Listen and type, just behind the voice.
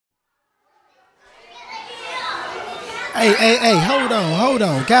Hey, hold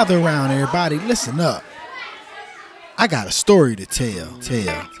on. Gather around, everybody. Listen up. I got a story to tell.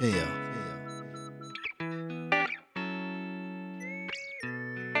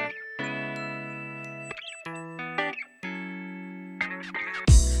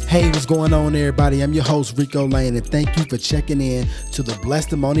 Hey, what's going on, everybody? I'm your host, Rico Lane, and thank you for checking in to the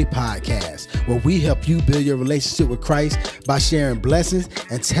Blesstimony Podcast, where we help you build your relationship with Christ by sharing blessings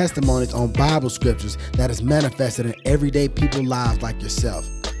and testimonies on Bible scriptures that is manifested in everyday people's lives like yourself.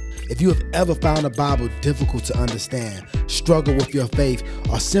 If you have ever found the Bible difficult to understand, struggle with your faith,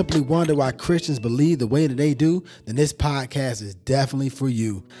 or simply wonder why Christians believe the way that they do, then this podcast is definitely for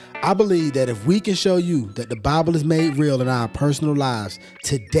you. I believe that if we can show you that the Bible is made real in our personal lives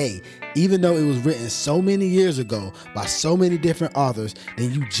today, even though it was written so many years ago by so many different authors,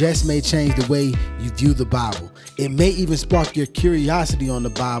 then you just may change the way you view the Bible. It may even spark your curiosity on the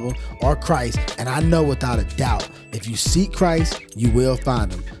Bible or Christ, and I know without a doubt, if you seek Christ, you will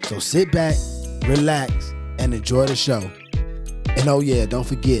find him. So sit back, relax, and enjoy the show. And oh yeah, don't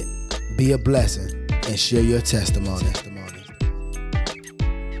forget, be a blessing and share your testimony.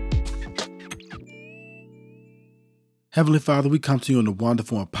 Heavenly Father, we come to you in the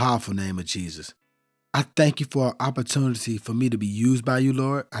wonderful and powerful name of Jesus. I thank you for an opportunity for me to be used by you,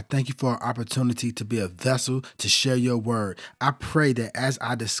 Lord. I thank you for an opportunity to be a vessel to share your word. I pray that as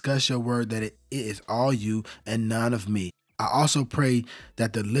I discuss your word, that it is all you and none of me. I also pray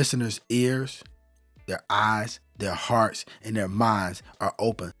that the listeners' ears, their eyes, their hearts, and their minds are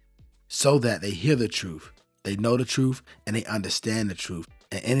open so that they hear the truth, they know the truth, and they understand the truth.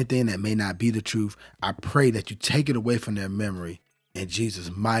 And anything that may not be the truth, I pray that you take it away from their memory. In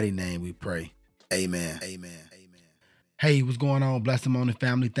Jesus' mighty name we pray. Amen. Hey, what's going on, Blesstimony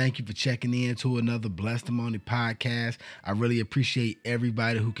family? Thank you for checking in to another Blesstimony podcast. I really appreciate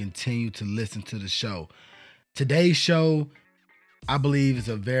everybody who continue to listen to the show. Today's show, I believe, is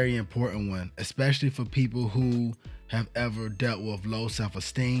a very important one, especially for people who have ever dealt with low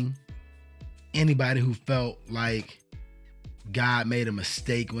self-esteem. Anybody who felt like God made a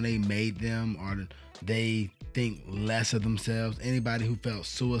mistake when they made them, or they think less of themselves. Anybody who felt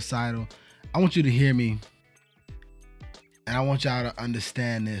suicidal. I want you to hear me, and I want y'all to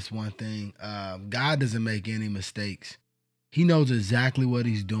understand this one thing. God doesn't make any mistakes. He knows exactly what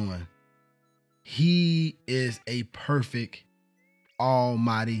he's doing. He is a perfect,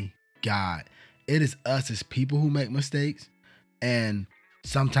 almighty God. It is us as people who make mistakes, and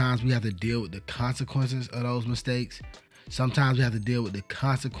sometimes we have to deal with the consequences of those mistakes. Sometimes we have to deal with the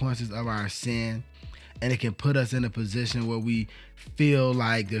consequences of our sin, and it can put us in a position where we feel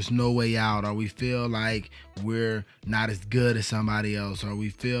like there's no way out, or we feel like we're not as good as somebody else, or we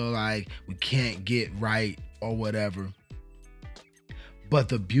feel like we can't get right or whatever. But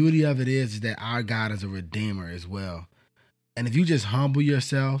the beauty of it is that our God is a redeemer as well. And if you just humble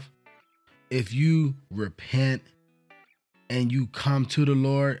yourself, if you repent and you come to the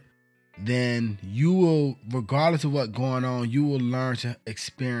Lord, then you will, regardless of what's going on, you will learn to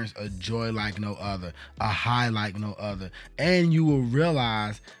experience a joy like no other, a high like no other. And you will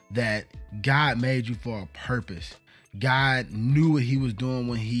realize that God made you for a purpose. God knew what he was doing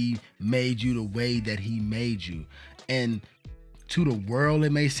when he made you the way that he made you. And to the world,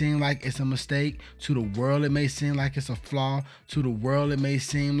 it may seem like it's a mistake. To the world, it may seem like it's a flaw. To the world, it may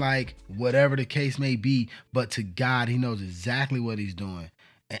seem like whatever the case may be. But to God, he knows exactly what he's doing.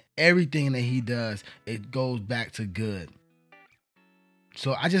 And everything that he does, it goes back to good.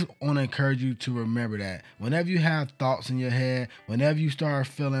 So I just want to encourage you to remember that. Whenever you have thoughts in your head, whenever you start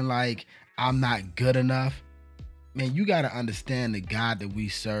feeling like I'm not good enough, man, you got to understand the God that we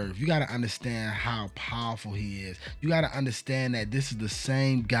serve. You got to understand how powerful he is. You got to understand that this is the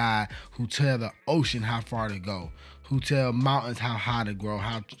same God who tell the ocean how far to go, who tell mountains how high to grow,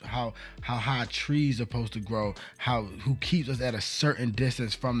 how high trees are supposed to grow, who keeps us at a certain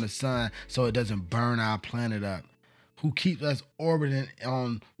distance from the sun so it doesn't burn our planet up, who keeps us orbiting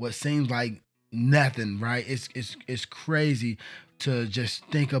on what seems like nothing, right? It's crazy to just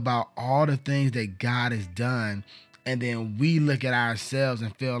think about all the things that God has done, and then we look at ourselves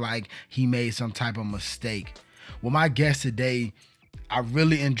and feel like he made some type of mistake. Well, my guest today, I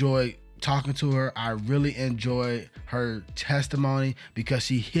really enjoyed talking to her. I really enjoyed her testimony because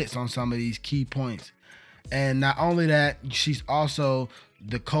she hits on some of these key points. And not only that, she's also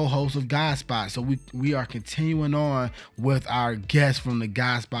the co-host of God Spot. So we are continuing on with our guests from the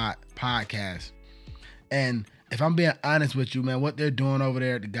God Spot podcast. And if I'm being honest with you, man, what they're doing over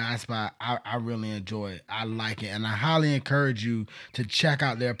there at the God Spot, I really enjoy it. I like it. And I highly encourage you to check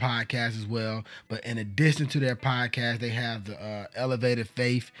out their podcast as well. But in addition to their podcast, they have the Elevated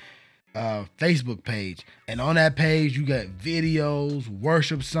Faith. Facebook page, and on that page you got videos,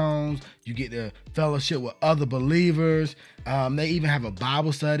 worship songs. You get to fellowship with other believers. They even have a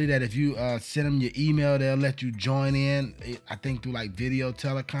Bible study that if you send them your email, they'll let you join in. I think through like video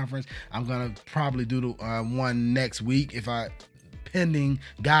teleconference. I'm gonna probably do the one next week if I pending,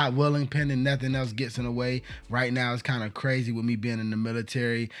 God willing, pending nothing else gets in the way. Right now it's kind of crazy with me being in the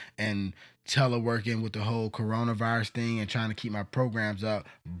military and teleworking with the whole coronavirus thing and trying to keep my programs up.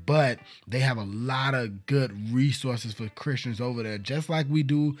 But they have a lot of good resources for Christians over there, just like we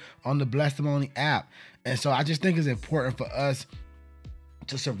do on the Blestimony app. And so I just think it's important for us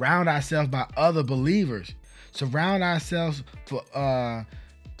to surround ourselves by other believers, surround ourselves with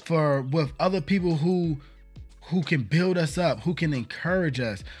other people who can build us up, who can encourage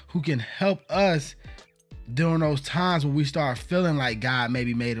us, who can help us during those times when we start feeling like God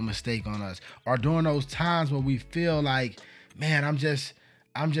maybe made a mistake on us, or during those times when we feel like, man, I'm just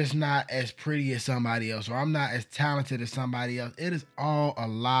not as pretty as somebody else, or I'm not as talented as somebody else. It is all a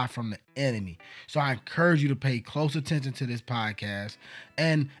lie from the enemy. So I encourage you to pay close attention to this podcast.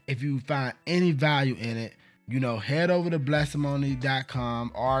 And if you find any value in it, head over to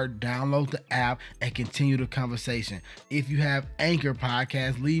blestimony.com or download the app and continue the conversation. If you have Anchor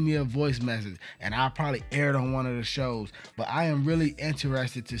podcast, leave me a voice message and I'll probably air it on one of the shows. But I am really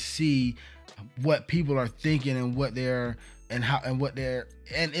interested to see what people are thinking and and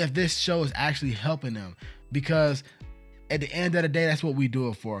if this show is actually helping them. Because at the end of the day, that's what we do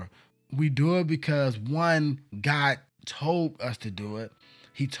it for. We do it because, one, God told us to do it.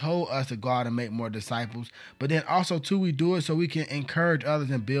 He told us to go out and make more disciples. But then also, too, we do it so we can encourage others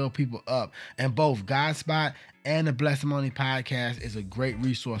and build people up. And both Godspot and the Blestimony podcast is a great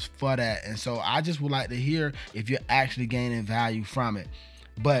resource for that. And so I just would like to hear if you're actually gaining value from it.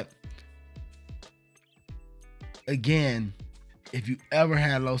 But again, if you ever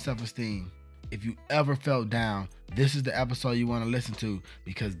had low self-esteem, if you ever felt down, this is the episode you want to listen to,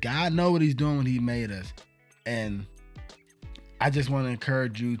 because God knows what he's doing when he made us. And I just want to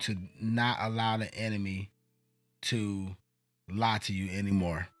encourage you to not allow the enemy to lie to you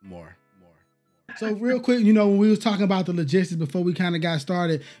anymore. So real quick, when we was talking about the logistics before we kind of got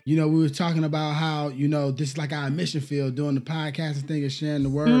started, we were talking about how, this is like our mission field, doing the podcasting thing and sharing the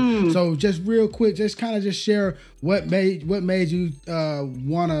word. So just real quick, just share what made you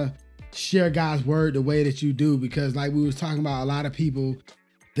want to share God's word the way that you do, because like we was talking about, a lot of people,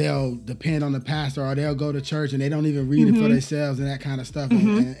 they'll depend on the pastor or they'll go to church and they don't even read it for themselves and that kind of stuff.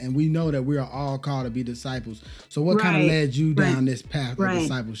 And we know that we are all called to be disciples. So what kind of led you down this path of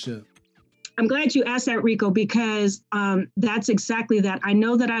discipleship? I'm glad you asked that, Rico, because that's exactly that. I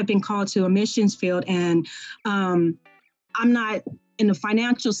know that I've been called to a missions field, and I'm not in a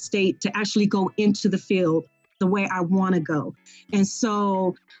financial state to actually go into the field the way I want to go. And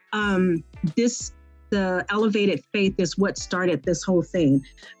so the elevated faith is what started this whole thing.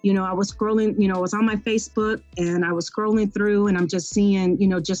 I was scrolling, I was on my Facebook and I was scrolling through and I'm just seeing,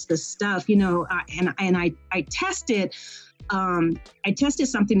 just the stuff, I tested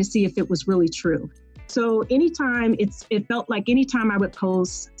something to see if it was really true. So anytime it felt like anytime I would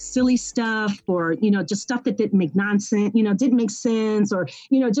post silly stuff or, just stuff that didn't make didn't make sense or,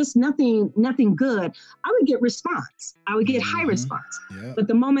 just nothing good, I would get response. I would get high response. Yeah. But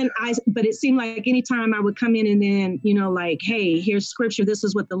but it seemed like anytime I would come in and then, like, hey, here's scripture. This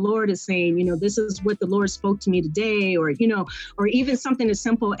is what the Lord is saying. This is what the Lord spoke to me today, or, or even something as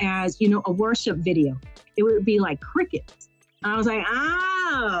simple as, a worship video. It would be like crickets. I was like,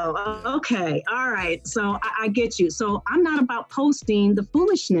 oh, okay. All right. So I get you. So I'm not about posting the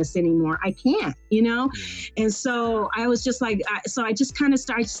foolishness anymore. I can't, And so I was just like, I just kind of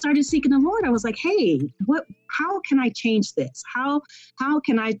started seeking the Lord. I was like, hey, how can I change this? How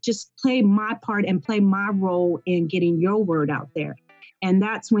can I just play my part and play my role in getting your word out there? And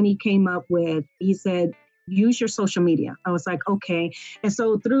that's when he said, use your social media. I was like, okay. And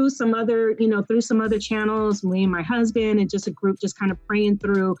so through some other channels, me and my husband and just a group just kind of praying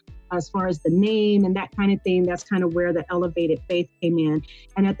through as far as the name and that kind of thing, that's kind of where the elevated faith came in.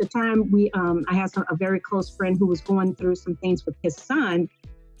 And at the time I had a very close friend who was going through some things with his son.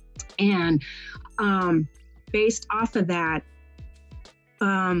 And based off of that,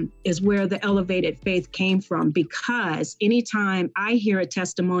 is where the elevated faith came from, because anytime I hear a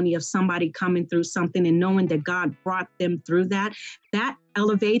testimony of somebody coming through something and knowing that God brought them through that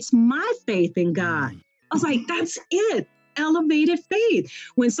elevates my faith in God. I was like, that's it. Elevated faith.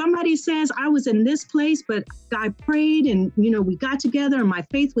 When somebody says I was in this place, but I prayed and, we got together and my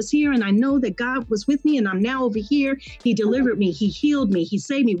faith was here and I know that God was with me and I'm now over here. He delivered me. He healed me. He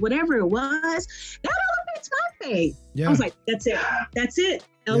saved me, whatever it was, that elevates my faith. Yeah. I was like, that's it. That's it.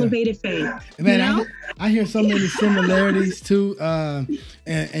 Elevated faith. Man, you know? I hear so many similarities too,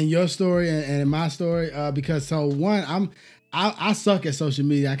 in your story and in my story. Because so one, I suck at social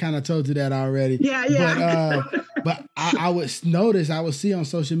media. I kind of told you that already. Yeah. But I would see on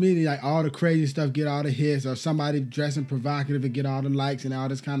social media like all the crazy stuff get all the hits, or somebody dressing provocative and get all the likes and all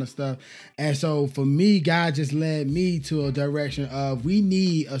this kind of stuff. And so for me, God just led me to a direction of we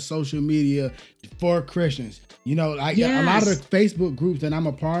need a social media for Christians. You know, like a lot of the Facebook groups that I'm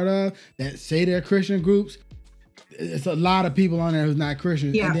a part of that say they're Christian groups, it's a lot of people on there who's not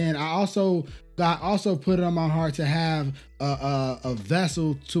Christian. Yeah. And then God also put it on my heart to have a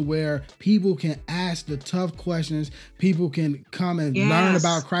vessel to where people can ask the tough questions. People can come and learn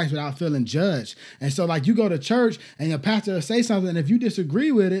about Christ without feeling judged. And so like you go to church and your pastor will say something, and if you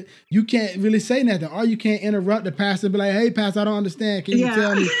disagree with it, you can't really say nothing, or you can't interrupt the pastor and be like, hey pastor, I don't understand. Can you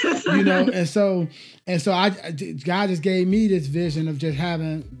tell me? You know, and so God just gave me this vision of just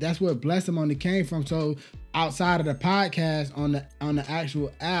having, that's where Blestimony came from. So outside of the podcast on the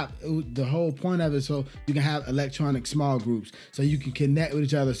actual app, the whole point of it, so you can have electronic small groups, so you can connect with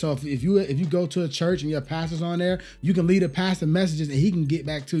each other. So if you go to a church and your pastor's on there, you can leave a pastor messages and he can get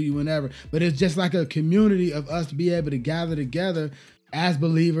back to you whenever. But it's just like a community of us to be able to gather together as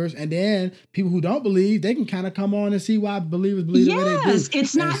believers, and then people who don't believe, they can kind of come on and see why believers believe the way they do.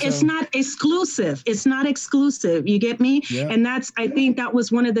 It's not exclusive. It's not exclusive. You get me? Yeah. And I think that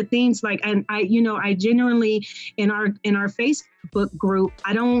was one of the things, like, and I genuinely in our Facebook group,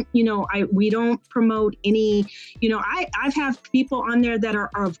 we don't promote any, I've have people on there that are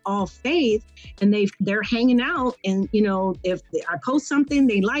of all faith, and they're hanging out, and if I post something,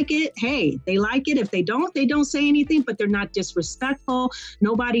 they like it. Hey, they like it. If they don't say anything, but they're not disrespectful.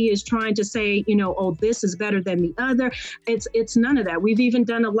 Nobody is trying to say, oh, this is better than the other. It's none of that. We've even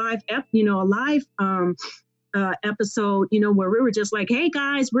done a live episode, where we were just like, hey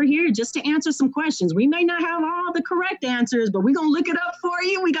guys, we're here just to answer some questions. We may not have all the correct answers, but we're going to look it up for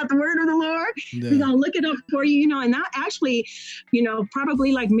you. We got the word of the Lord. Yeah. We're going to look it up for you, and that actually,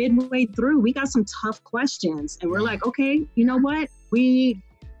 probably like midway through, we got some tough questions, and we're like, okay, you know what?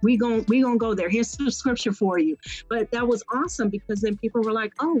 We gonna go there. Here's some scripture for you. But that was awesome, because then people were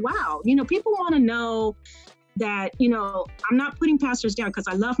like, oh, wow. People want to know that, I'm not putting pastors down, because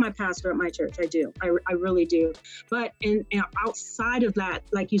I love my pastor at my church. I do. I really do. But outside of that,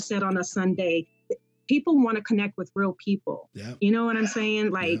 like you said on a Sunday, people want to connect with real people. Yeah. You know what I'm saying?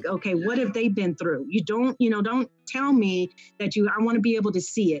 Like, okay, what have they been through? You don't tell me that I want to be able to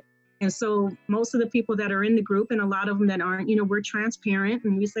see it. And so most of the people that are in the group, and a lot of them that aren't, we're transparent,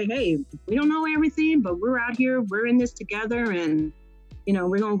 and we say, hey, we don't know everything, but we're out here, we're in this together, and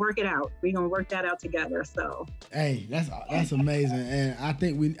we're going to work it out. We're going to work that out together. So, hey, that's amazing. And I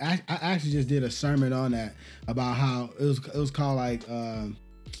think I actually just did a sermon on that, about how it was called like,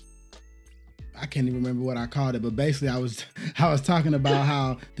 I can't even remember what I called it, but basically I was talking about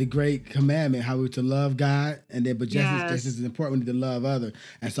how the great commandment, how we're to love God, and then just as important, we need to love others.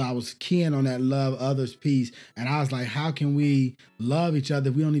 And so I was keying on that love others piece, and I was like, how can we love each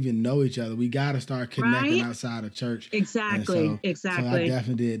other if we don't even know each other? We got to start connecting outside of church. Exactly. So I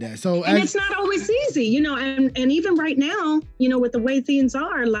definitely did that. So it's not always easy, and even right now, with the way things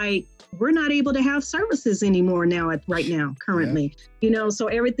are, like, we're not able to have services anymore currently. So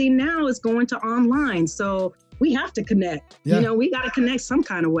everything now is going to online. So we have to connect. We got to connect some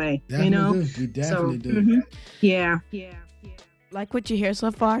kind of way. We definitely do. Mm-hmm. Yeah. Like what you hear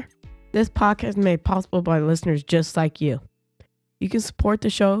so far? This podcast is made possible by listeners just like you. You can support the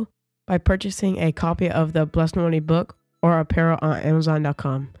show by purchasing a copy of the Blestimony book or apparel on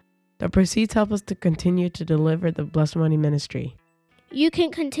Amazon.com. The proceeds help us to continue to deliver the Blestimony ministry. You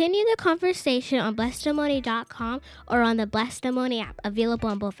can continue the conversation on Blestimony.com or on the Blestimony app, available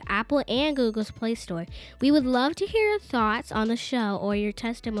on both Apple and Google's Play Store. We would love to hear your thoughts on the show or your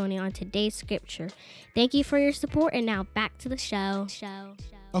testimony on today's scripture. Thank you for your support, and now back to the show.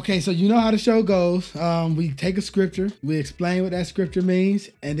 Okay, so you know how the show goes. We take a scripture, we explain what that scripture means,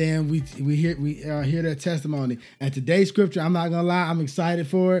 and then we hear their testimony. And today's scripture, I'm not gonna lie, I'm excited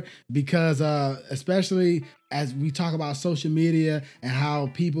for it, because especially as we talk about social media and how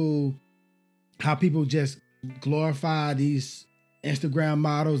people just glorify these Instagram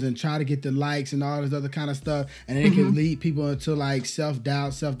models and try to get the likes and all this other kind of stuff, and it can lead people into like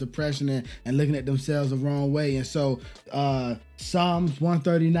self-doubt, self-depression, and looking at themselves the wrong way. And so Psalms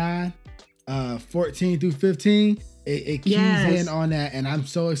 139 14 through 15, it keys in on that, and I'm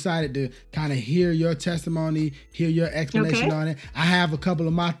so excited to kind of hear your testimony, hear your explanation on it. I have a couple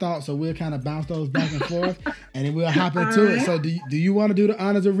of my thoughts, so we'll kind of bounce those back and forth, and then we'll hop into it. So do you want to do the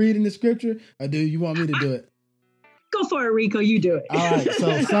honors of reading the scripture, or do you want me to do it? Go for it, Rico. You do it. All right.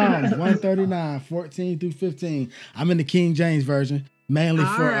 So Psalms 139, 14 through 15. I'm in the King James Version, mainly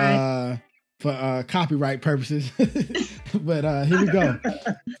for copyright purposes. But here we go.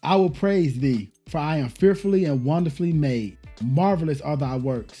 I will praise thee, for I am fearfully and wonderfully made. Marvelous are thy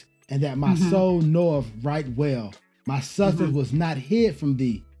works, and that my soul knoweth right well. My substance was not hid from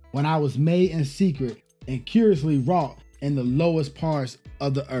thee when I was made in secret and curiously wrought in the lowest parts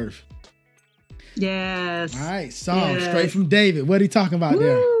of the earth. Yes. All right, Psalm straight from David. What are you talking about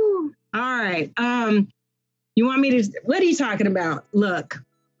there? All right. You want me to? What are you talking about? Look,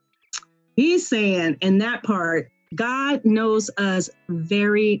 he's saying in that part, God knows us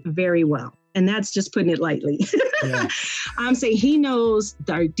very, very well. And that's just putting it lightly. Yeah. I'm saying he knows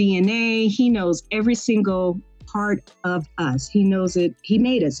our DNA. He knows every single part of us. He knows it. He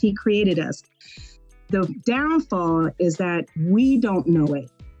made us. He created us. The downfall is that we don't know it.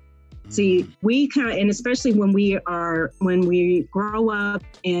 See, we and especially when we grow up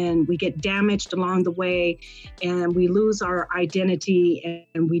and we get damaged along the way and we lose our identity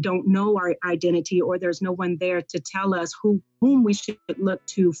and we don't know our identity, or there's no one there to tell us whom we should look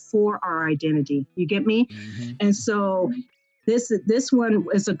to for our identity. You get me? Mm-hmm. And so this one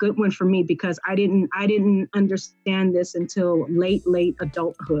is a good one for me because I didn't understand this until late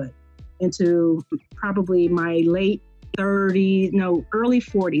adulthood, into probably my early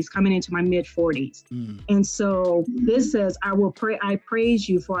 40s, coming into my mid 40s. And so this says, I praise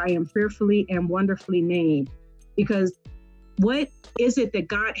you, for I am fearfully and wonderfully made. Because what is it that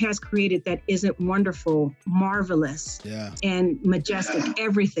God has created that isn't wonderful, marvelous, and majestic?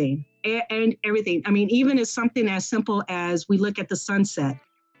 Everything and everything. I mean, even as something as simple as we look at the sunset,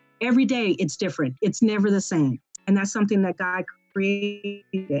 every day it's different. It's never the same. And that's something that God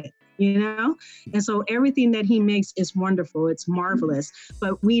created. And so everything that he makes is wonderful. It's marvelous,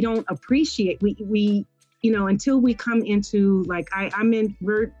 but we don't appreciate, we until we come into, like,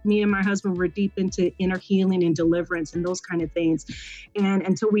 me and my husband, we're deep into inner healing and deliverance and those kind of things. And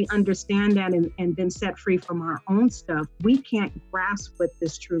until we understand that and been set free from our own stuff, we can't grasp what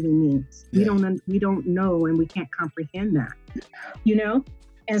this truly means. Yeah. We don't know, and we can't comprehend that,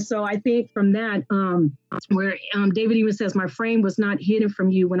 And so I think from that, where David even says, my frame was not hidden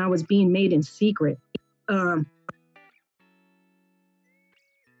from you when I was being made in secret.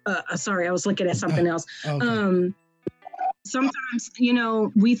 Sorry, I was looking at something else. Okay. Sometimes,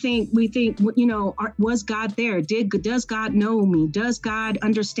 we think, was God there? Does God know me? Does God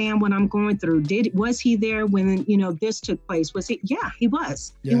understand what I'm going through? Was he there when, this took place? Was he? Yeah, he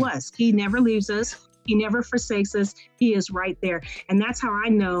was. Yeah. He was. He never leaves us. He never forsakes us. He is right there. And that's how I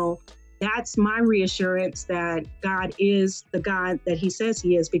know, that's my reassurance that God is the God that he says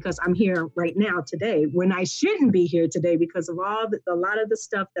he is, because I'm here right now today when I shouldn't be here today because of a lot of the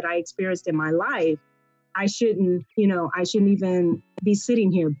stuff that I experienced in my life. I shouldn't even be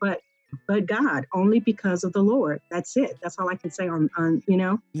sitting here, but God, only because of the Lord. That's it. That's all I can say on.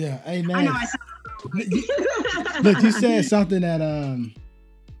 Yeah. Amen. I know I sound Look, you said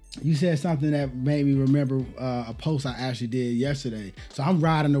something that made me remember a post I actually did yesterday. So I'm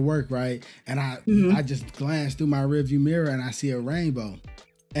riding to work, right? And I just glanced through my rearview mirror and I see a rainbow.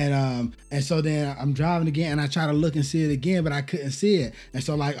 And so then I'm driving again and I try to look and see it again, but I couldn't see it. And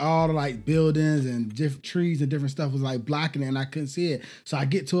so like all the like buildings and different trees and different stuff was like blocking it and I couldn't see it. So I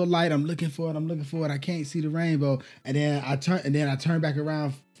get to a light, I'm looking for it. I can't see the rainbow. And then I turn back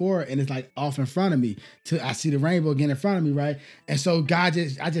around for it and it's like off in front of me. I see the rainbow again in front of me, right? And so I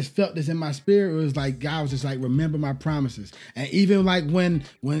just felt this in my spirit. It was like God was just like, remember my promises. And even like when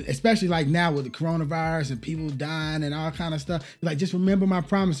especially like now with the coronavirus and people dying and all kind of stuff, like just remember my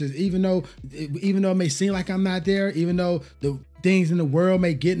promises. Even though it may seem like I'm not there, even though the things in the world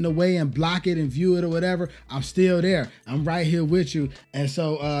may get in the way and block it and view it or whatever, I'm still there. I'm right here with you. And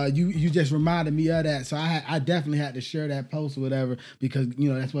so you just reminded me of that. So I definitely had to share that post or whatever, because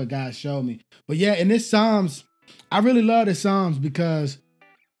that's what God showed me. But yeah, in this Psalms, I really love this Psalms because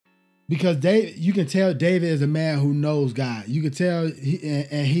you can tell David is a man who knows God. You can tell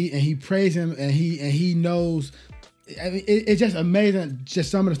he prays him and he knows. I mean, it's just amazing, just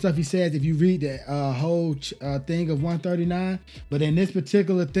some of the stuff he says if you read the whole thing of 139. But in this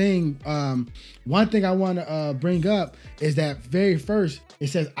particular thing, one thing I want to bring up is that very first, it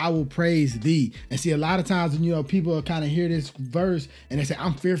says, I will praise thee. And see, a lot of times when, people kind of hear this verse and they say,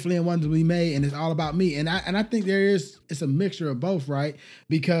 I'm fearfully and wonderfully made, and it's all about me. And I think it's a mixture of both, right?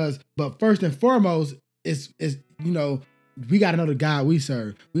 But first and foremost, it's we got to know the God we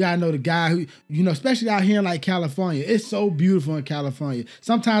serve. We got to know the guy who, especially out here in like California. It's so beautiful in California.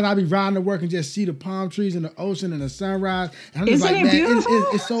 Sometimes I'll be riding to work and just see the palm trees and the ocean and the sunrise. And I'm just like, man,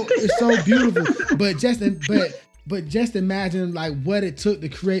 it's so beautiful. But But just imagine like what it took to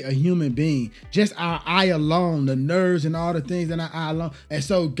create a human being. Just our eye alone, the nerves and all the things in our eye alone. And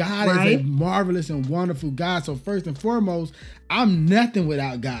so God is a marvelous and wonderful God. So first and foremost, I'm nothing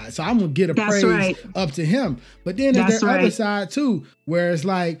without God. So I'm going to get a praise up to him. But then there's the other side too, where it's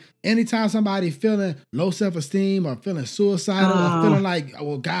like anytime somebody feeling low self-esteem or feeling suicidal or feeling like,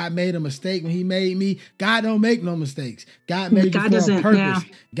 well, God made a mistake when he made me. God don't make no mistakes. God made you for a purpose.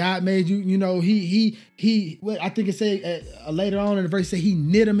 Yeah. God made you, you know, he I think it say later on in the verse, say he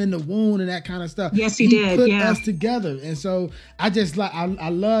knit him in the womb and that kind of stuff. Yes, he did. Put us together. And so I just like, I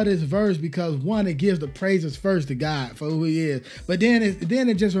love this verse because one, it gives the praises first to God for who he is. But then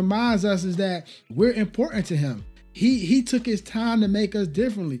it just reminds us is that we're important to him. He took his time to make us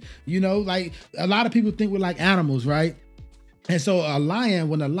differently. You know, like a lot of people think we're like animals, right? And so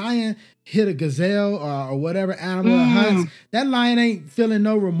when a lion hit a gazelle or whatever animal it hunts, that lion ain't feeling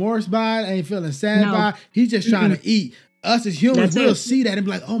no remorse by it, ain't feeling sad by it. He's just trying to eat. Us as humans, we'll see that and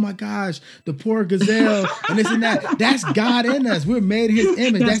be like, oh my gosh, the poor gazelle and this and that. That's God in us. We're made in his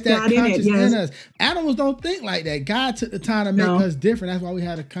image. That's that conscience in us. Animals don't think like that. God took the time to make us different. That's why we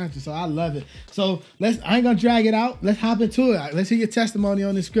have a conscience. So I love it. So I ain't gonna drag it out. Let's hop into it. Let's hear your testimony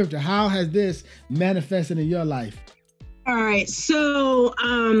on this scripture. How has this manifested in your life? All right. So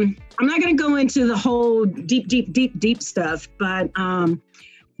I'm not gonna go into the whole deep stuff, but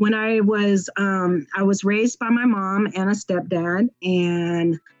when I was raised by my mom and a stepdad,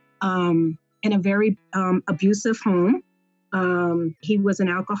 and in a very abusive home. He was an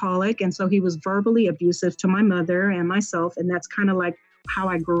alcoholic, and so he was verbally abusive to my mother and myself, and that's kind of like how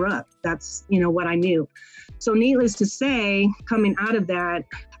I grew up. That's, you know, what I knew. So needless to say, coming out of that,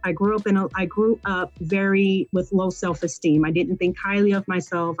 I grew up very with low self-esteem. I didn't think highly of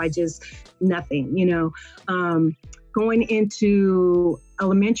myself. I just nothing, you know. Going into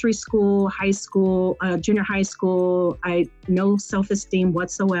elementary school, high school, junior high school, I no self-esteem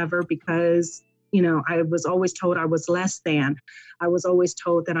whatsoever because, you know, I was always told I was less than. I was always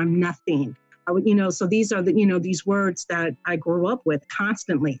told that I'm nothing. I would, you know, so these are the, you know, these words that I grew up with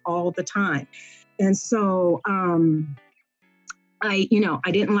constantly all the time. And so, I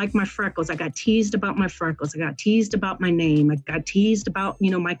didn't like my freckles. I got teased about my freckles. I got teased about my name. I got teased about, you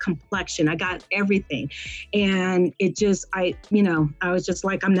know, my complexion. I got everything. And it just, I was just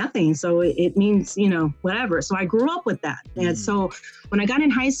like, I'm nothing. So it means, you know, whatever. So I grew up with that. And so when I got in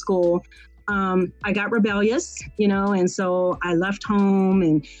high school, I got rebellious, you know, and so I left home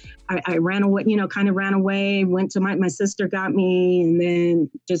and I ran away, you know, kind of ran away, went to my sister got me and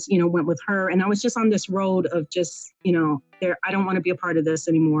then just, you know, went with her. And I was just on this road of just, you know, I don't want to be a part of this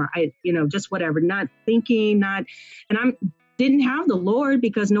anymore. You know, just whatever, not thinking, and I didn't have the Lord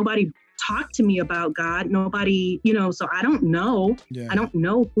because nobody talked to me about God. Nobody, you know, so I don't know. Yeah. I don't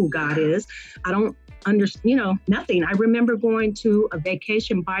know who God is. I don't understand, you know, nothing. I remember going to a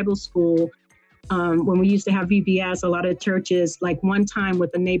vacation Bible school when we used to have VBS, a lot of churches, like one time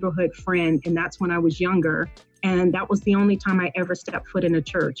with a neighborhood friend, and that's when I was younger. And that was the only time I ever stepped foot in a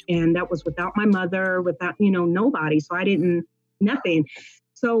church. And that was without my mother, without, you know, nobody. So I didn't, nothing.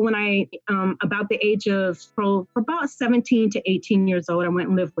 So when I, about the age of, for about 17 to 18 years old, I went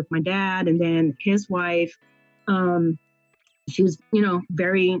and lived with my dad and then his wife. She was, you know,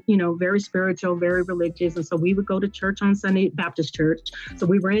 very spiritual, very religious. And so we would go to church on Sunday, Baptist church. So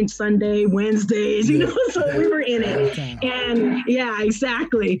we were in Sunday, Wednesdays, you know, so we were in it. And yeah,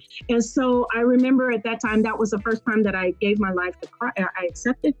 exactly. And so I remember at that time, that was the first time that I gave my life to Christ. I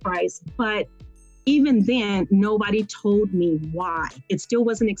accepted Christ, but even then, nobody told me why. It still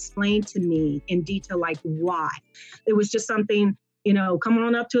wasn't explained to me in detail, like why. It was just something, you know, come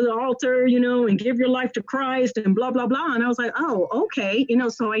on up to the altar, you know, and give your life to Christ and blah, blah, blah. And I was like, oh, okay. You know,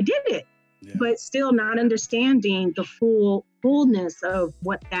 so I did it, but still not understanding the fullness of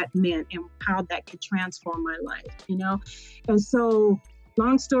what that meant and how that could transform my life, you know? And so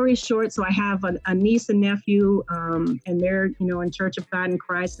long story short, so I have a niece and nephew, and they're, you know, in Church of God in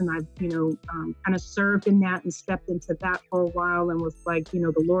Christ. And I've, you know, kind of served in that and stepped into that for a while and was like, you know,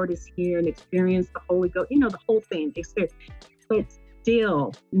 the Lord is here and experienced the Holy Ghost, you know, the whole thing, but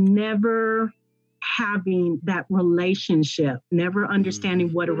still never having that relationship, never understanding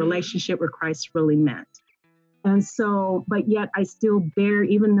what a relationship with Christ really meant. And so, but yet I still bear,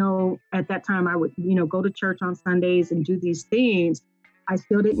 even though at that time I would, you know, go to church on Sundays and do these things, I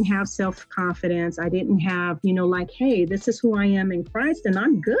still didn't have self-confidence. I didn't have, you know, like, hey, this is who I am in Christ and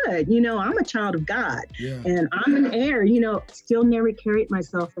I'm good. You know, I'm a child of God and I'm an heir, you know, still never carried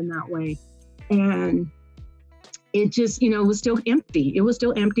myself in that way. And it just, was still empty. It was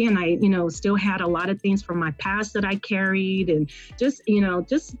still empty. And I, still had a lot of things from my past that I carried, and just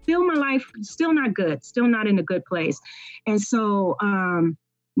still my life, still not good, still not in a good place. And so,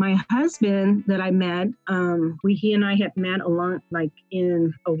 my husband that I met, he and I had met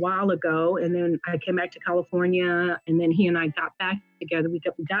in a while ago. And then I came back to California, and then he and I got back together. We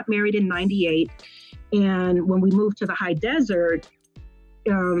got married in 98. And when we moved to the high desert,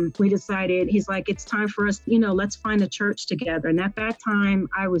 we decided, he's like, it's time for us, let's find a church together. And at that time,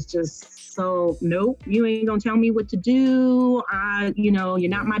 I was just so, nope, you ain't gonna tell me what to do. You're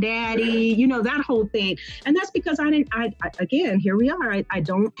not my daddy, that whole thing. And that's because again, here we are.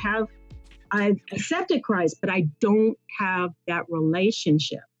 I've accepted Christ, but I don't have that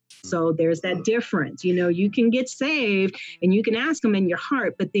relationship. So there's that difference. You can get saved and you can ask him in your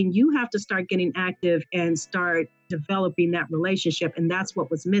heart, but then you have to start getting active and start developing that relationship. And that's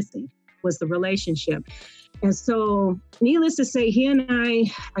what was missing, was the relationship. And so needless to say, he and I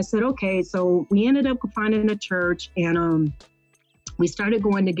said, okay, so we ended up finding a church, and we started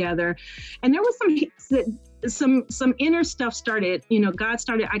going together, and there was some inner stuff started,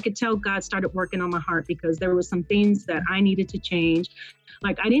 I could tell God started working on my heart, because there were some things that I needed to change.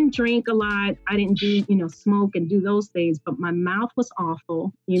 Like, I didn't drink a lot. I didn't do, smoke and do those things, but my mouth was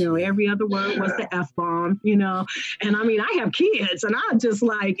awful. Every other word was the F-bomb, and I mean, I have kids, and I just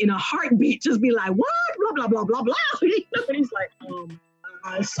like in a heartbeat, just be like, what? Blah, blah, blah, blah, blah. And he's like, oh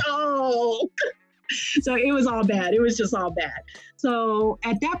my gosh. So it was all bad. It was just all bad. So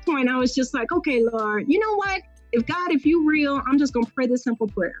at that point, I was just like, okay, Lord, you know what? If you real, I'm just going to pray this simple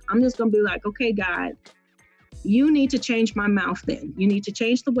prayer. I'm just going to be like, okay, God, you need to change my mouth then. You need to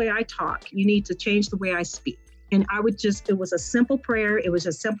change the way I talk. You need to change the way I speak. And it was a simple prayer. It was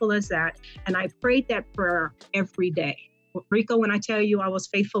as simple as that. And I prayed that prayer every day. Rico, when I tell you I was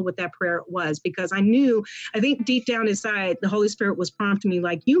faithful with that prayer, it was because I think deep down inside, the Holy Spirit was prompting me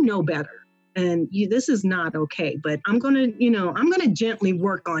like, better. And this is not okay, but I'm going to gently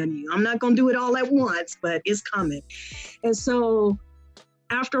work on you. I'm not going to do it all at once, but it's coming. And so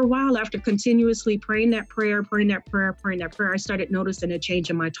after a while, after continuously praying that prayer, I started noticing a change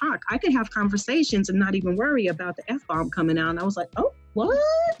in my talk. I could have conversations and not even worry about the F-bomb coming out. And I was like, oh, what?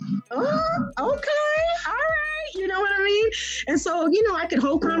 Oh, okay. All right. You know what I mean? And so, I could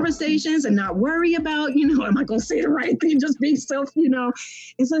hold conversations and not worry about, am I going to say the right thing? Just be self, And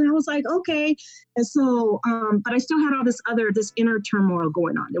so I was like, okay. And so, but I still had all this inner turmoil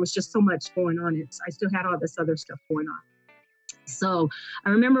going on. There was just so much going on. I still had all this other stuff going on. So I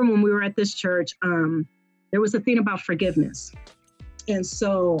remember when we were at this church, there was a thing about forgiveness. And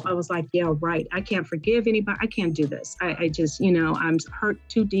so I was like, yeah, right. I can't forgive anybody. I can't do this. I just, I'm hurt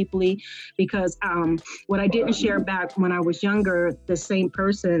too deeply because what I didn't share back when I was younger, the same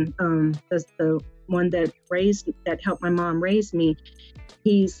person, the one that helped my mom raise me,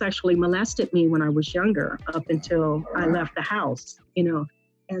 he sexually molested me when I was younger up until I left the house,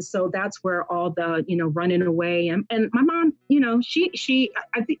 And so that's where all the, running away and my mom,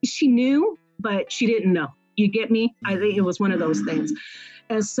 I think she knew, but she didn't know. You get me? I think it was one of those things.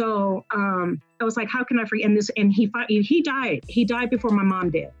 And so I was like, how can I forget this? And he died. He died before my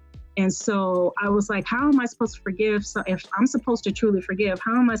mom did. And so I was like, how am I supposed to forgive? So if I'm supposed to truly forgive,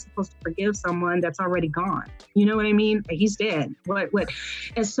 how am I supposed to forgive someone that's already gone? You know what I mean? He's dead. What?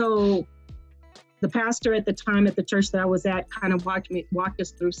 And so the pastor at the time at the church that I was at kind of walked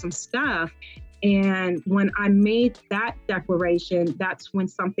us through some stuff. And when I made that declaration, that's when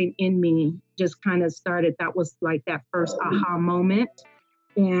something in me just kind of started. That was like that first aha moment.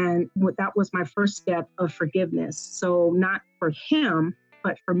 And that was my first step of forgiveness. So not for him,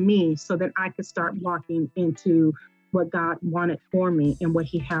 but for me, so that I could start walking into what God wanted for me and what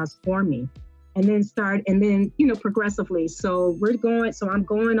he has for me. And then progressively. So I'm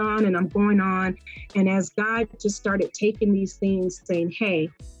going on and I'm going on. And as God just started taking these things, saying, hey,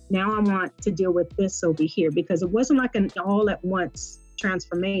 now I want to deal with this over here, because it wasn't like an all at once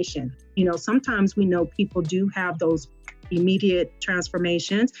transformation. Sometimes we know people do have those immediate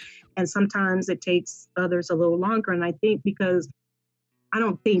transformations, and sometimes it takes others a little longer. And I think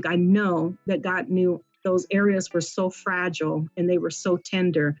I know that God knew those areas were so fragile and they were so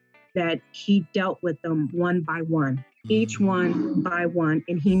tender that he dealt with them one by one, each one by one.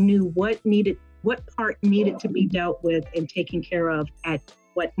 And he knew what part needed to be dealt with and taken care of at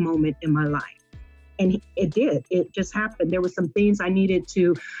what moment in my life. And it did. It just happened. There were some things I needed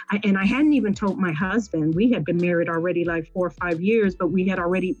to, and I hadn't even told my husband. We had been married already like 4 or 5 years, but we've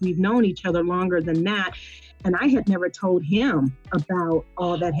known each other longer than that. And I had never told him about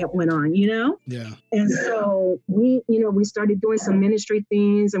all that had went on, Yeah. And so we started doing some ministry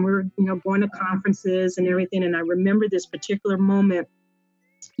things, and we were, going to conferences and everything. And I remember this particular moment,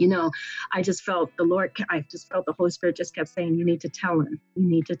 I just felt the Holy Spirit just kept saying, you need to tell him, you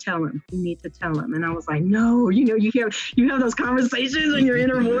need to tell him, you need to tell him. And I was like, no, you have those conversations in your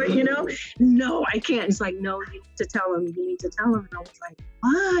inner voice, no, I can't. It's like, no, you need to tell him, you need to tell him. And I was like,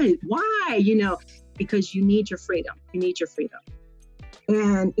 why? Because you need your freedom. You need your freedom.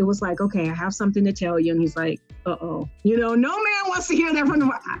 And it was like, okay, I have something to tell you. And he's like, uh-oh. No man wants to hear that from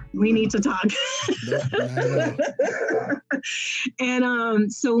the we need to talk.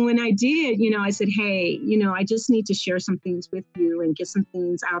 And so when I did, I said, hey, I just need to share some things with you and get some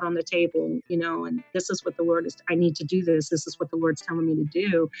things out on the table, and this is what the Lord is, I need to do this. This is what the Lord's telling me to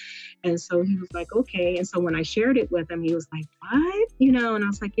do. And so he was like, okay. And so when I shared it with him, he was like, what? And I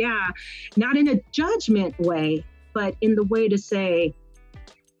was like, yeah, not in a judgment way, but in the way to say,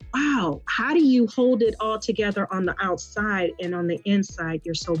 wow, how do you hold it all together on the outside, and on the inside,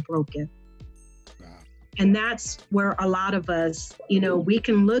 you're so broken? Wow. And that's where a lot of us, we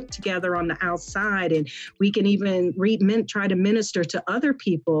can look together on the outside, and we can even try to minister to other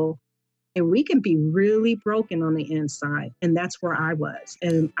people, and we can be really broken on the inside. And that's where I was.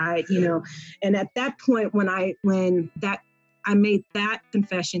 And and at that point, when I made that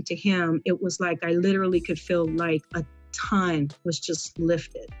confession to him, it was like I literally could feel like a ton was just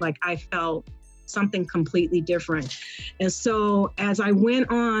lifted. Like I felt something completely different. And so as I went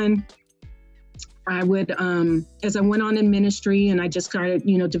on, in ministry, and I just started,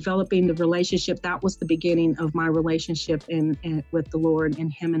 developing the relationship, that was the beginning of my relationship and with the Lord,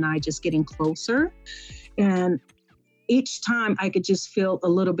 and him and I just getting closer. And each time I could just feel a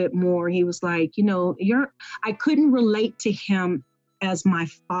little bit more. He was like, I couldn't relate to him as my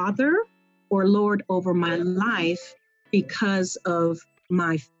father or Lord over my life, because of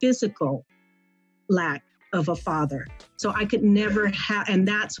my physical lack of a father. So I could never have, and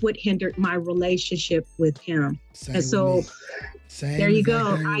that's what hindered my relationship with him. And so there you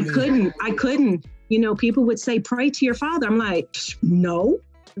go. I couldn't, people would say, pray to your father. I'm like, no.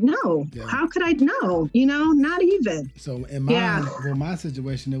 Yeah. How could I know? Not even. So in my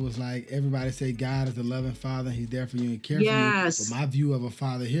situation, it was like everybody say God is a loving father. He's there for you and care for you. But my view of a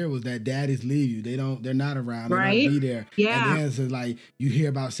father here was that daddies leave you. They're not around. They don't be there. Yeah. And then it's like you hear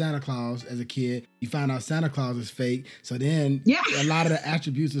about Santa Claus as a kid. You find out Santa Claus is fake. So then a lot of the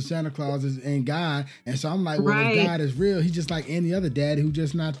attributes of Santa Claus is in God. And so I'm like, well, if God is real, he's just like any other daddy who's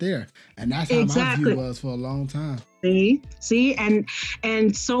just not there. And that's how my view was for a long time. See,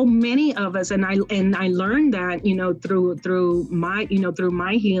 and so many of us, and I learned that, through my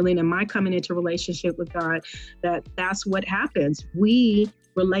healing and my coming into relationship with God, that's what happens. We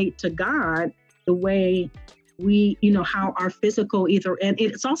relate to God the way we, how our physical and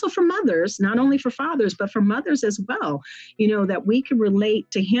it's also for mothers, not only for fathers, but for mothers as well, that we can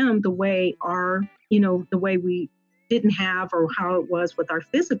relate to him the way the way we didn't have, or how it was with our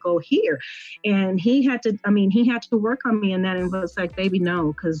physical here. And he had to work on me in that, and was like, baby,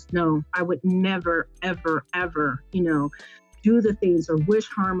 no, because no, I would never, ever, ever, do the things or wish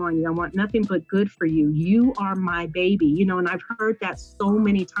harm on you. I want nothing but good for you. You are my baby, and I've heard that so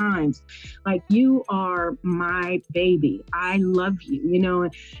many times, like, you are my baby. I love you,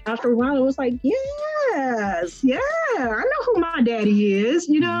 and after a while it was like, yes, yeah, I know who my daddy is,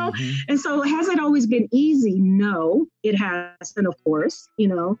 Mm-hmm. And so has it always been easy? No, it hasn't, of course,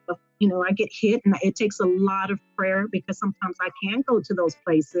 I get hit, and it takes a lot of prayer, because sometimes I can go to those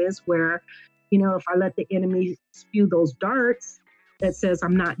places where, if I let the enemy spew those darts that says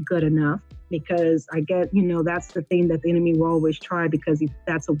I'm not good enough, because I get, that's the thing that the enemy will always try, because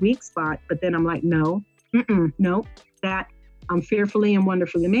that's a weak spot. But then I'm like, no, that I'm fearfully and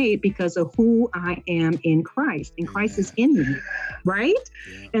wonderfully made because of who I am in Christ, and Christ is in me, right?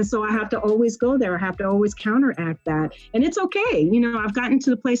 Yeah. And so I have to always go there. I have to always counteract that. And it's okay. I've gotten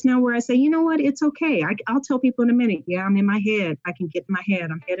to the place now where I say, you know what, it's okay. I'll tell people in a minute, yeah, I'm in my head. I can get in my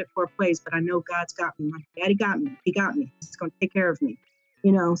head. I'm headed for a place, but I know God's got me. My daddy got me. He got me. He's going to take care of me,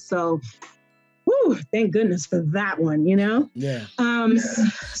 so whew, thank goodness for that one, Yeah.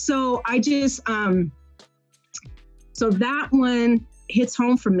 So I just, so that one hits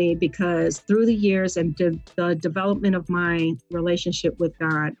home for me, because through the years and the development of my relationship with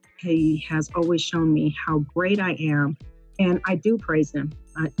God, he has always shown me how great I am. And I do praise him.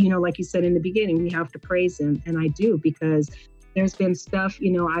 Like you said in the beginning, we have to praise him. And I do, because there's been stuff,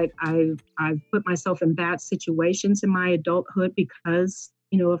 I've put myself in bad situations in my adulthood because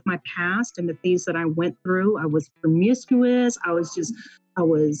of my past and the things that I went through. I was promiscuous. I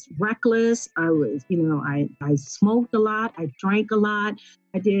was reckless. I smoked a lot. I drank a lot.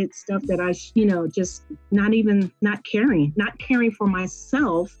 I did stuff that I, just not caring for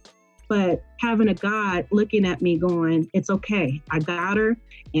myself, but having a God looking at me going, it's okay. I got her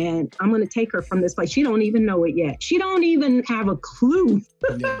and I'm going to take her from this place. She don't even know it yet. She don't even have a clue.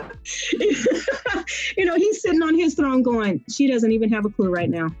 Yeah. He's sitting on his throne going, she doesn't even have a clue right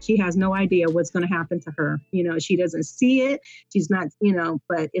now. She has no idea what's going to happen to her. She doesn't see it. She's not,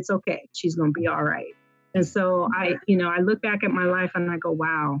 but it's okay. She's going to be all right. And so I look back at my life and I go,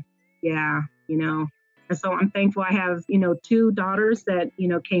 wow, yeah, And so I'm thankful I have, 2 daughters that,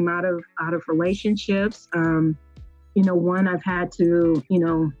 came out of relationships. One I've had to,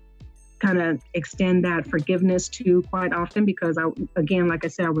 kind of extend that forgiveness to quite often because like I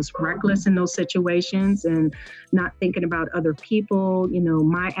said, I was reckless in those situations and not thinking about other people,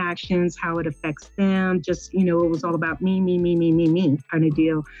 my actions, how it affects them. Just, it was all about me kind of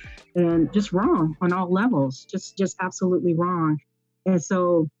deal, and just wrong on all levels, just absolutely wrong. And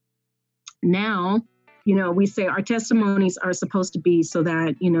so now, we say our testimonies are supposed to be so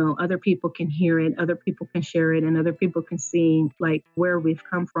that, other people can hear it, other people can share it, and other people can see like where we've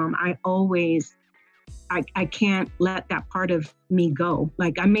come from. I can't let that part of me go.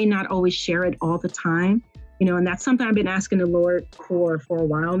 Like I may not always share it all the time, and that's something I've been asking the Lord for a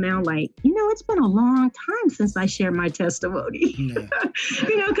while now. Like, it's been a long time since I shared my testimony, yeah.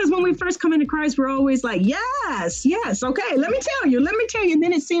 Because when we first come into Christ, we're always like, yes, okay, let me tell you. And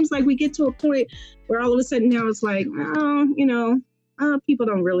then it seems like we get to a point where all of a sudden now it's like, people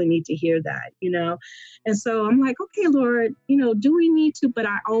don't really need to hear that, And so I'm like, okay, Lord, do we need to? But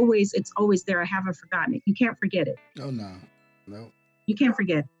it's always there. I haven't forgotten it. You can't forget it. Oh, no. You can't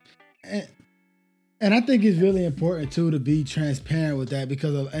forget. And I think it's really important too to be transparent with that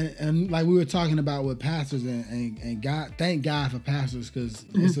because and like we were talking about with pastors and God, thank God for pastors because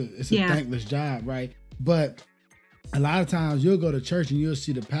it's a thankless job, right? But a lot of times you'll go to church and you'll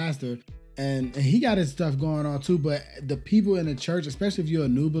see the pastor and he got his stuff going on too, but the people in the church, especially if you're a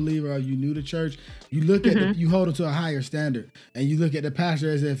new believer or you new to church, you look at you hold it to a higher standard and you look at the pastor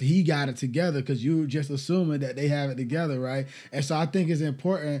as if he got it together because you're just assuming that they have it together, right? And so I think it's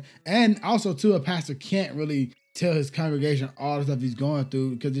important, and also too, a pastor can't really tell his congregation all the stuff he's going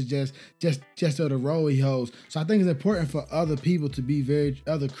through because it's just the role he holds. So I think it's important for other people to be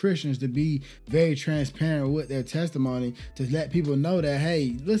other Christians to be very transparent with their testimony to let people know that,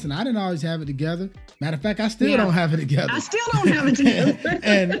 hey, listen, I didn't always have it together. Matter of fact, I still don't have it together. I still don't have it together.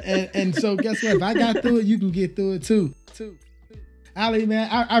 and so guess what? If I got through it, you can get through it too. Ali, man,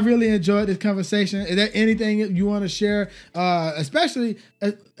 I really enjoyed this conversation. Is there anything you want to share? Especially,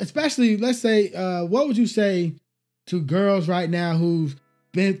 let's say, what would you say to girls right now who've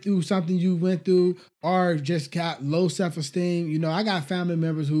been through something you went through or just got low self-esteem? I got family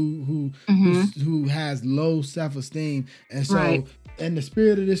members who has low self-esteem. And so in the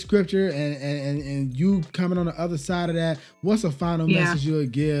spirit of this scripture and you coming on the other side of that, what's a final message you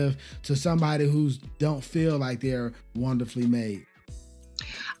would give to somebody who don't feel like they're wonderfully made?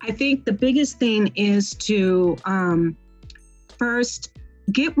 I think the biggest thing is to first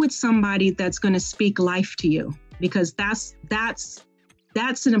get with somebody that's going to speak life to you, because that's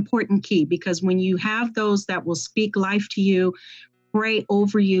an important key. Because when you have those that will speak life to you, pray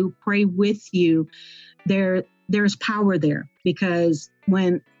over you, pray with you, there's power there. Because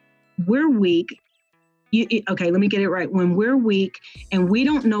when we're weak, let me get it right. When we're weak and we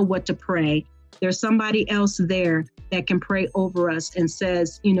don't know what to pray, there's somebody else there that can pray over us and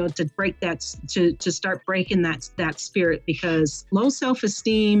says, to break that, to start breaking that spirit, because low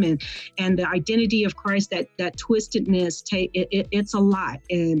self-esteem and the identity of Christ, that twistedness, it's a lot,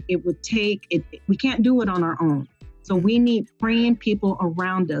 and it would take it. We can't do it on our own. So we need praying people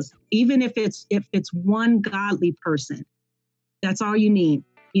around us, even if it's one godly person. That's all you need.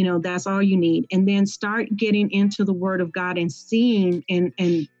 That's all you need. And then start getting into the Word of God and seeing and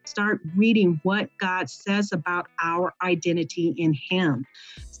start reading what God says about our identity in Him.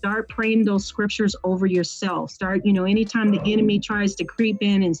 Start praying those scriptures over yourself. Start, anytime the enemy tries to creep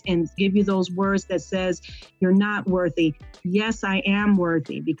in and give you those words that says you're not worthy. Yes, I am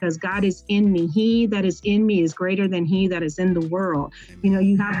worthy because God is in me. He that is in me is greater than he that is in the world.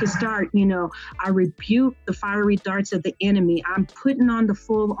 You have to start, I rebuke the fiery darts of the enemy. I'm putting on the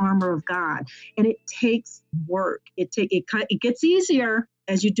full armor of God, and it takes work. It gets easier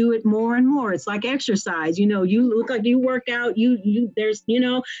as you do it more and more. It's like exercise. You look like you work out,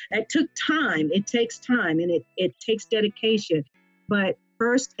 it took time. It takes time, and it takes dedication. But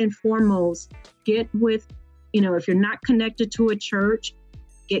first and foremost, get with, if you're not connected to a church,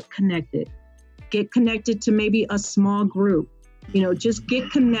 get connected. Get connected to maybe a small group. Just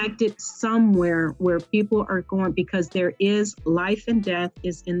get connected somewhere where people are going, because there is life and death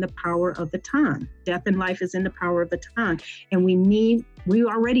is in the power of the tongue. Death and life is in the power of the tongue. And we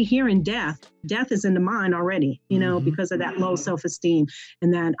already hearing death. Death is in the mind already, because of that low self-esteem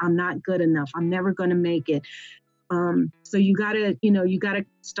and that I'm not good enough. I'm never going to make it. So you gotta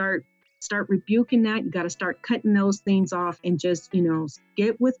start rebuking that. You got to start cutting those things off and just,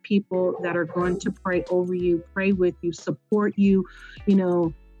 get with people that are going to pray over you, pray with you, support you.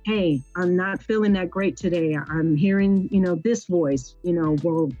 Hey, I'm not feeling that great today. I'm hearing, this voice,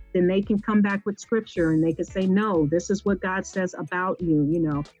 well, then they can come back with scripture and they can say, no, this is what God says about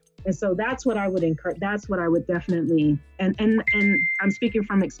you, And so that's what I would encourage. That's what I would definitely, and I'm speaking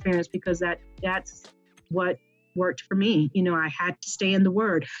from experience, because that's what worked for me. I had to stay in the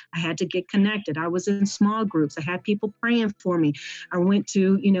word. I had to get connected. I was in small groups. I had people praying for me. I went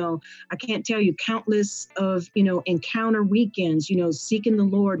to, I can't tell you, countless of, encounter weekends, seeking the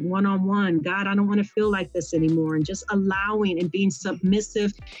Lord one-on-one. God, I don't want to feel like this anymore. And just allowing and being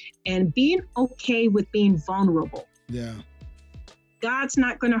submissive and being okay with being vulnerable. Yeah. God's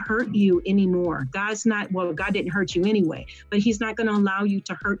not going to hurt you anymore. God didn't hurt you anyway, but he's not going to allow you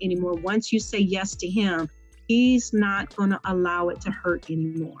to hurt anymore. Once you say yes to him, he's not going to allow it to hurt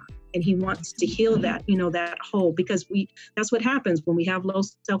anymore. And he wants to heal that, that hole, because that's what happens when we have low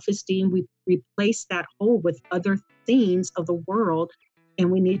self-esteem. We replace that hole with other things of the world,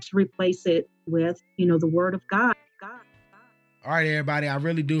 and we need to replace it with, the word of God. All right, everybody. I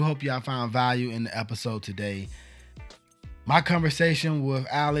really do hope y'all found value in the episode today. My conversation with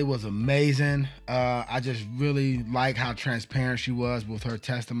Allie was amazing. I just really like how transparent she was with her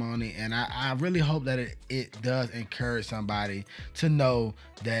testimony. And I really hope that it does encourage somebody to know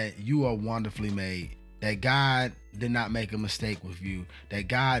that you are wonderfully made, that God did not make a mistake with you, that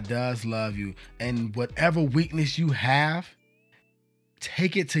God does love you. And whatever weakness you have,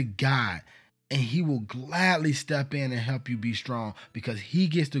 take it to God. And he will gladly step in and help you be strong, because he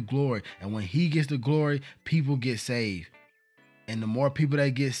gets the glory. And when he gets the glory, people get saved. And the more people that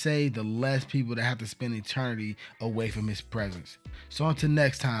get saved, the less people that have to spend eternity away from his presence. So until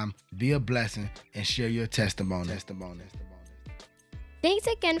next time, be a blessing and share your testimony. Thanks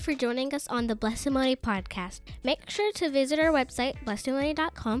again for joining us on the Blessimony podcast. Make sure to visit our website,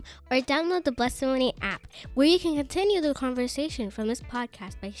 blessimony.com, or download the Blessimony app, where you can continue the conversation from this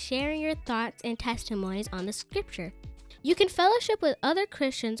podcast by sharing your thoughts and testimonies on the scripture. You can fellowship with other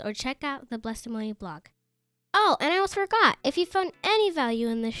Christians or check out the Blessimony blog. Oh, and I almost forgot, if you found any value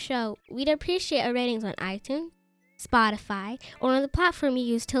in this show, we'd appreciate a ratings on iTunes, Spotify, or on the platform you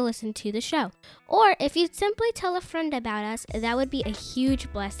use to listen to the show. Or if you'd simply tell a friend about us, that would be a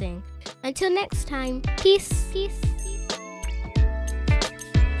huge blessing. Until next time, peace.